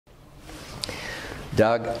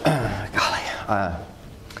Doug, golly, I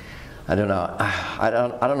don't know. I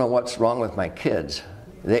don't know what's wrong with my kids.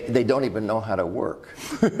 They don't even know how to work.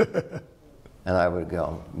 And I would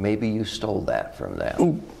go, maybe you stole that from them.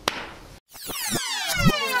 Ooh.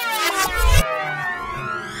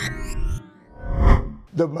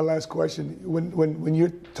 My last question, when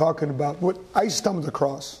you're talking about what I stumbled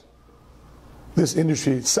across this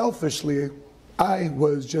industry, selfishly, I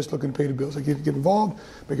was just looking to pay the bills. I get involved,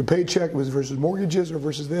 make a paycheck, it was versus mortgages or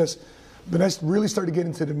versus this. But I really started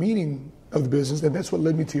getting into the meaning of the business, and that's what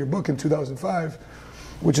led me to your book in 2005,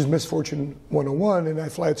 which is Misfortune 101, and I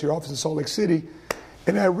fly to your office in Salt Lake City.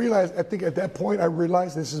 And I realized, I think at that point, I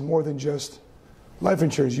realized this is more than just life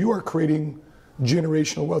insurance. You are creating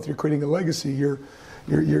generational wealth. You're creating a legacy. Your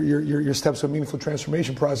steps to a meaningful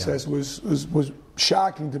transformation process was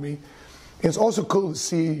shocking to me. And it's also cool to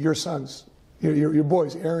see your sons, your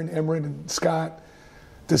boys, Aaron, Emran, and Scott,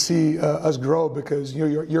 to see us grow, because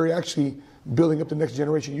you're actually building up the next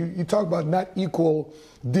generation. You talk about not equal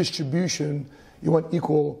distribution, you want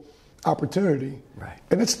equal opportunity. Right.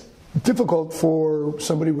 And it's difficult for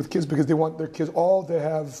somebody with kids because they want their kids all to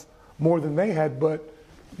have more than they had, but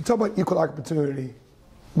you talk about equal opportunity.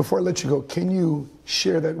 Before I let you go, can you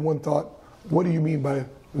share that one thought? What do you mean by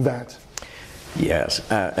that? Yes,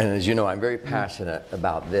 and as you know, I'm very passionate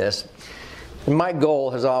about this. My goal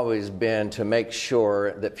has always been to make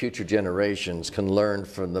sure that future generations can learn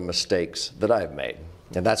from the mistakes that I've made.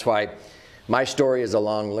 And that's why my story is a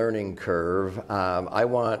long learning curve. I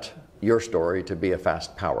want your story to be a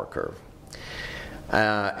fast power curve.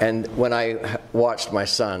 And when I watched my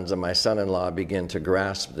sons and my son-in-law begin to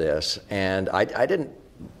grasp this, and I didn't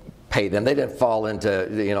pay them. They didn't fall into,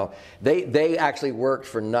 they actually worked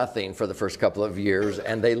for nothing for the first couple of years,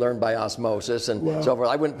 and they learned by osmosis and so forth.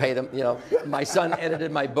 I wouldn't pay them, my son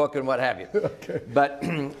edited my book and what have you. Okay. But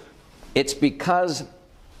it's because, do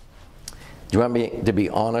you want me to be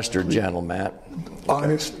honest or gentle, Matt?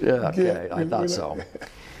 Honest. Yeah, okay, I thought so.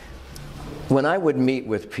 When I would meet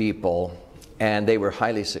with people and they were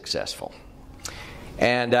highly successful,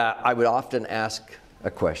 and I would often ask a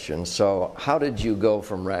question. So how did you go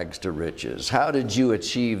from rags to riches? How did you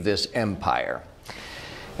achieve this empire?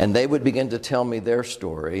 And they would begin to tell me their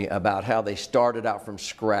story about how they started out from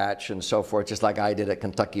scratch and so forth, just like I did at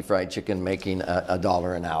Kentucky Fried Chicken, making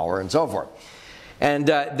 $1 an hour and so forth. And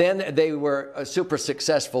then they were super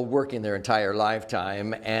successful working their entire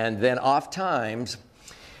lifetime. And then oft times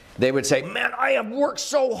they would say, man, I have worked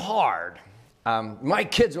so hard. My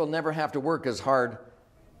kids will never have to work as hard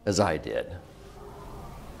as I did.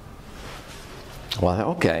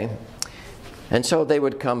 Well, okay. And so they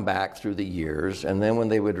would come back through the years, and then when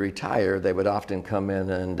they would retire, they would often come in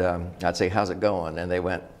and I'd say, how's it going? And they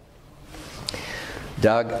went,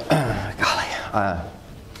 Doug, golly, I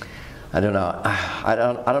don't know. I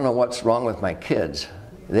don't know what's wrong with my kids.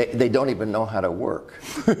 They don't even know how to work.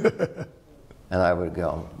 And I would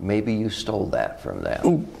go, maybe you stole that from them.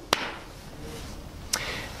 Ooh.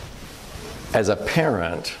 As a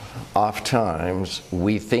parent, oftentimes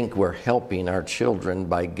we think we're helping our children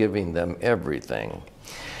by giving them everything.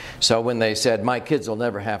 So when they said, my kids will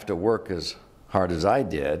never have to work as hard as I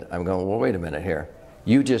did, I'm going, well, wait a minute here.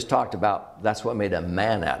 You just talked about that's what made a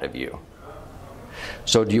man out of you.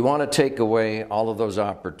 So do you want to take away all of those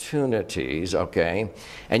opportunities, okay,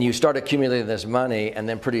 and you start accumulating this money, and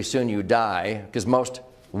then pretty soon you die, because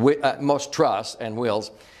most trusts and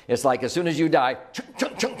wills, it's like as soon as you die,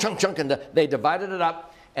 chunk, chunk, chunk, chunk, and they divided it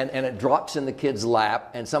up, and it drops in the kid's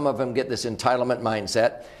lap, and some of them get this entitlement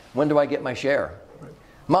mindset. When do I get my share? Right.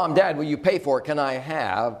 Mom, Dad, will you pay for it? Can I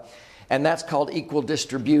have? And that's called equal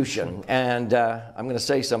distribution. And I'm going to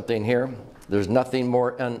say something here. There's nothing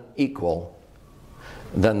more unequal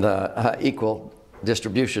than the equal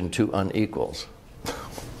distribution to unequals.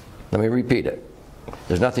 Let me repeat it.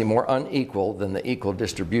 There's nothing more unequal than the equal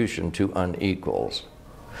distribution to unequals.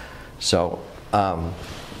 So,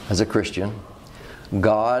 as a Christian,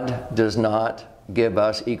 God does not give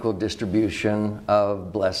us equal distribution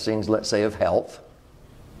of blessings, let's say of health,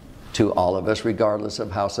 to all of us, regardless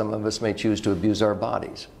of how some of us may choose to abuse our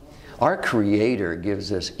bodies. Our Creator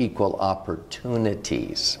gives us equal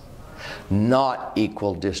opportunities, not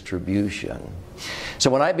equal distribution. So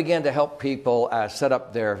when I began to help people set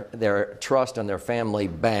up their trust and their family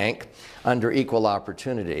bank under equal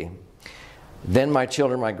opportunity, then my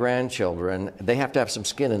children, my grandchildren, they have to have some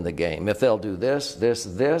skin in the game. If they'll do this,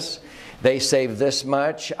 they save this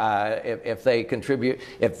much. If they contribute,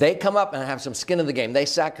 if they come up and have some skin in the game, they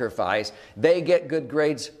sacrifice, they get good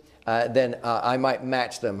grades, then I might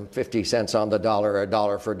match them 50 cents on the dollar or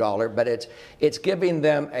 $1 for $1. But it's giving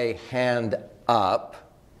them a hand up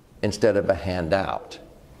instead of a handout.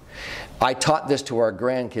 I taught this to our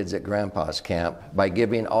grandkids at Grandpa's camp by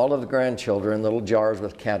giving all of the grandchildren little jars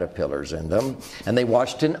with caterpillars in them, and they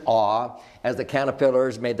watched in awe as the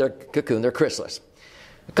caterpillars made their cocoon, their chrysalis.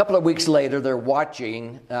 A couple of weeks later, they're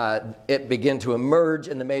watching it begin to emerge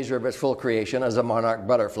in the measure of its full creation as a monarch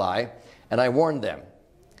butterfly, and I warned them.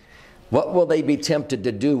 What will they be tempted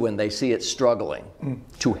to do when they see it struggling?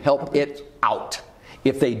 To help it out.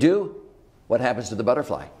 If they do, what happens to the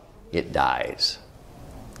butterfly? It dies.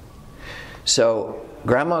 So,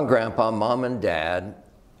 Grandma and Grandpa, Mom and Dad,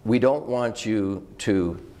 we don't want you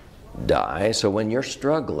to die. So when you're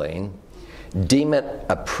struggling, deem it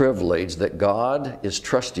a privilege that God is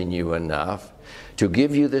trusting you enough to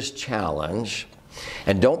give you this challenge.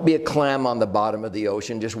 And don't be a clam on the bottom of the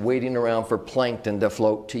ocean just waiting around for plankton to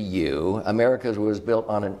float to you. America was built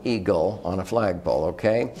on an eagle on a flagpole,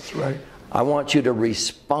 okay? That's right. I want you to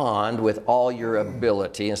respond with all your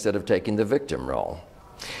ability instead of taking the victim role.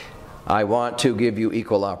 I want to give you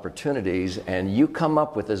equal opportunities, and you come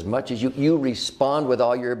up with as much as you respond with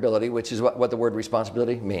all your ability, which is what the word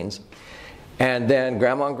responsibility means. And then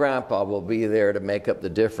Grandma and Grandpa will be there to make up the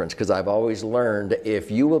difference, because I've always learned if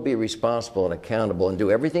you will be responsible and accountable and do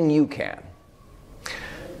everything you can,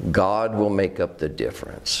 God will make up the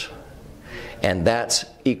difference. And that's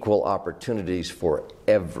equal opportunities for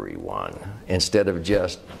everyone, instead of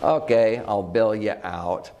just, okay, I'll bail you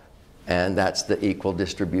out. And that's the equal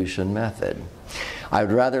distribution method. I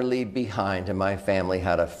would rather leave behind to my family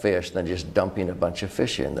how to fish than just dumping a bunch of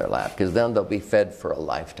fish in their lap, because then they'll be fed for a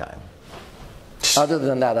lifetime. Other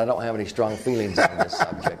than that, I don't have any strong feelings on this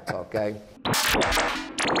subject, okay?